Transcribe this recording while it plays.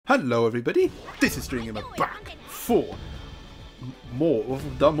Hello everybody, this is String, and we're back for more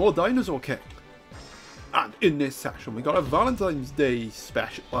Dinosaur King. And in this session we got a Valentine's Day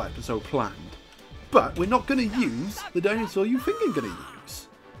special episode planned. But we're not going to use the dinosaur you think I'm going to use.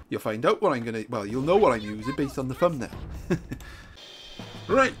 You'll find out what I'm going to... well, you'll know what I'm using based on the thumbnail.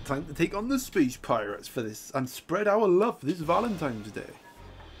 Right, time to take on the space pirates for this and spread our love this Valentine's Day.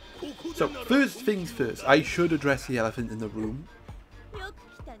 So, first things first, I should address the elephant in the room.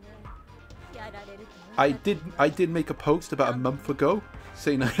 I did make a post about a month ago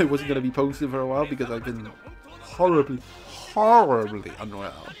saying I wasn't going to be posting for a while because I've been horribly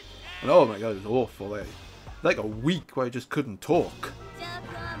unwell. And oh my god, it was awful, eh? Like a week where I just couldn't talk.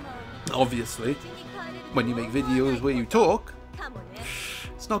 Obviously, when you make videos where you talk,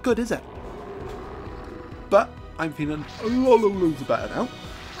 it's not good, is it? But I'm feeling loads better now.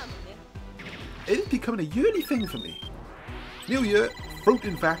 It is becoming a yearly thing for me. New year, throat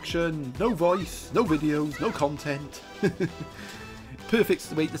infection, no voice, no videos, no content.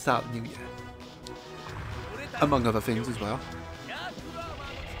 Perfect way to start the new year. Among other things as well.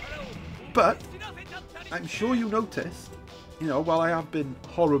 But, I'm sure you noticed, you know, while I have been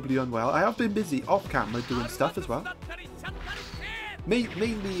horribly unwell, I have been busy off camera doing stuff as well.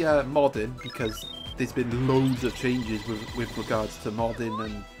 Mainly modding, because there's been loads of changes with regards to modding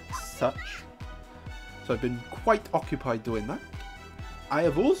and such. So I've been quite occupied doing that. I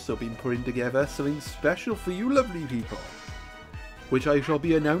have also been putting together something special for you lovely people, which I shall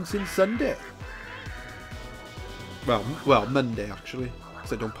be announcing Sunday. Well, Monday actually,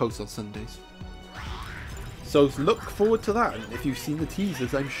 because I don't post on Sundays. So look forward to that, and if you've seen the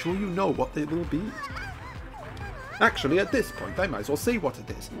teasers, I'm sure you know what they will be. Actually, at this point, I might as well say what it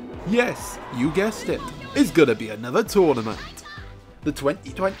is. Yes, you guessed it. It's gonna be another tournament. The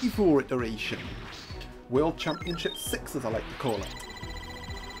 2024 iteration. World Championship 6, as I like to call it.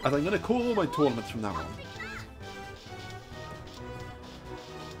 As I'm going to call all my tournaments from now on.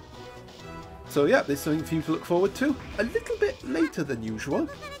 So yeah, there's something for you to look forward to. A little bit later than usual.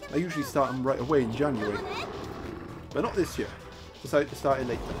 I usually start them right away in January. But not this year. Decided to start it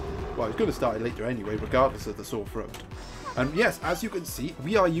later. Well, I was going to start it later anyway, regardless of the sore throat. And yes, as you can see,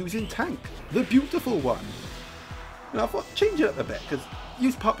 we are using Tank, the beautiful one. Now I thought, change it up a bit, because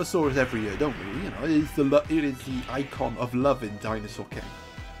use Papasaurus every year, don't we? You know, it is the icon of love in Dinosaur King.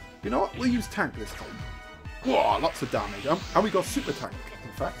 You know what? We'll use Tank this time. Whoa, lots of damage. And we got Super Tank, in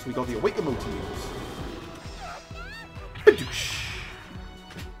fact. So we got the Awaken mode to use.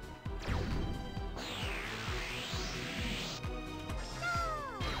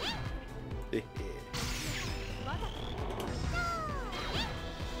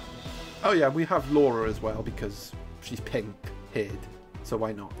 Oh yeah, we have Laura as well because she's pink-haired. So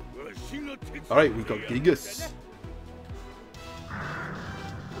why not? Alright, we got Gigas.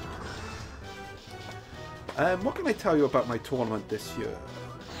 What can I tell you about my tournament this year?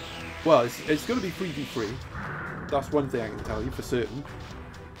 Well, it's going to be 3v3. That's one thing I can tell you for certain.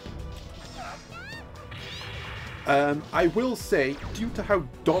 I will say, due to how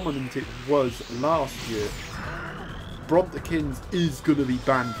dominant it was last year, Brontokins is going to be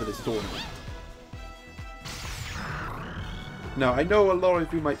banned for this tournament. Now, I know a lot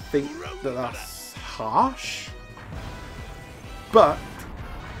of you might think that that's harsh, but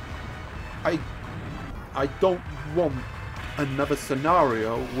I don't want another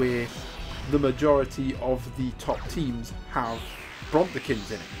scenario where the majority of the top teams have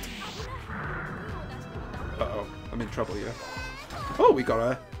Brontokins in it. Uh-oh, I'm in trouble here. Oh, we got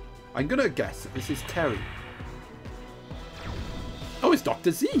a... I'm going to guess that this is Terry. Oh, it's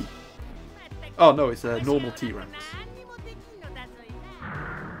Dr. Z! Oh, no, it's a normal T-Rex.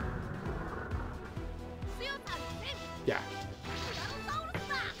 Yeah.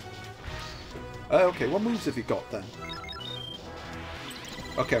 Okay, what moves have you got then?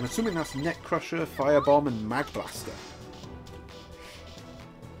 Okay, I'm assuming that's Neck Crusher, Firebomb, and Mag Blaster.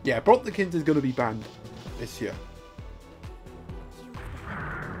 Yeah, Brontokins is going to be banned this year.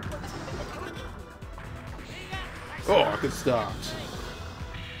 Oh, good start.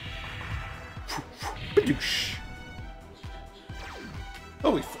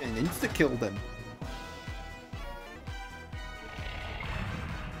 Oh, we insta-killed them.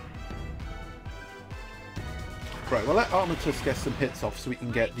 Right, well let Armatus get some hits off so we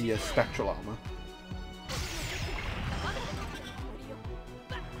can get the Spectral Armor.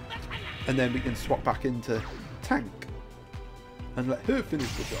 And then we can swap back into Tank. And let her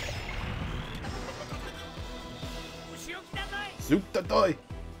finish the job. Zoop-da-doi!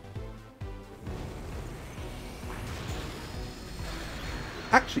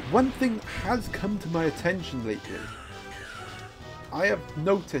 Actually, one thing has come to my attention lately. I have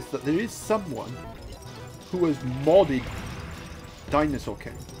noticed that there is someone who has modded Dinosaur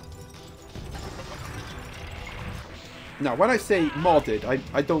King. Now, when I say modded,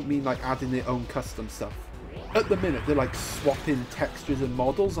 I don't mean like adding their own custom stuff. At the minute, they're like swapping textures and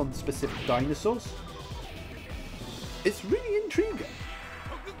models on specific dinosaurs. It's really intriguing.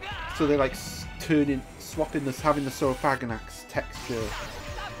 So they're like swapping this, having the Saurophaganax texture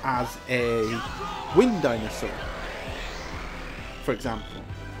as a winged dinosaur, for example.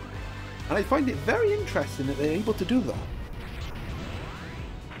 And I find it very interesting that they're able to do that.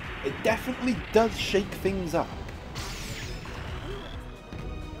 It definitely does shake things up.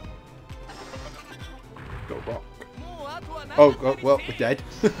 Go rock. Oh, well, we're dead.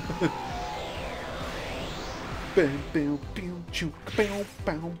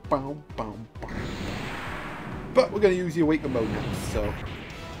 But we're going to use the awaken mode next, so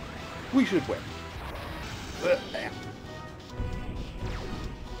we should win.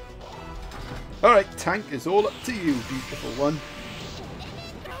 Alright, Tank, is all up to you, beautiful one.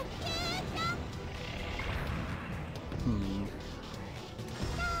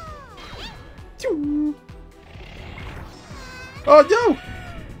 Oh no!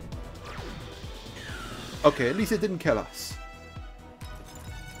 Okay, at least it didn't kill us.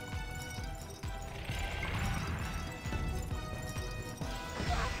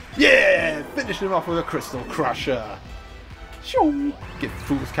 Yeah! Finishing him off with a Crystal Crusher. Shoo! Give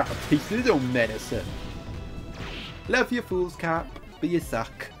Fool's Cap a taste of his own medicine. Love your Fool's Cap, but you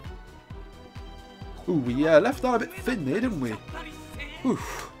suck. Ooh, we left that a bit thin there, didn't we?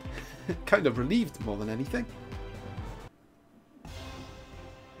 Oof. Kind of relieved more than anything.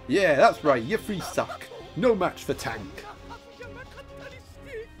 Yeah, that's right, you three suck. No match for Tank.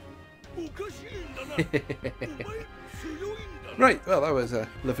 Right, well that was a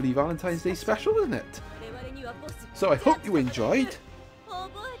lovely Valentine's Day special, wasn't it? So I hope you enjoyed.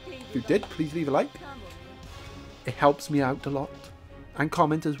 If you did, please leave a like. It helps me out a lot. And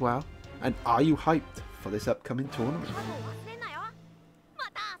comment as well. And are you hyped for this upcoming tournament?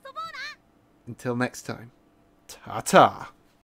 Until next time, ta-ta!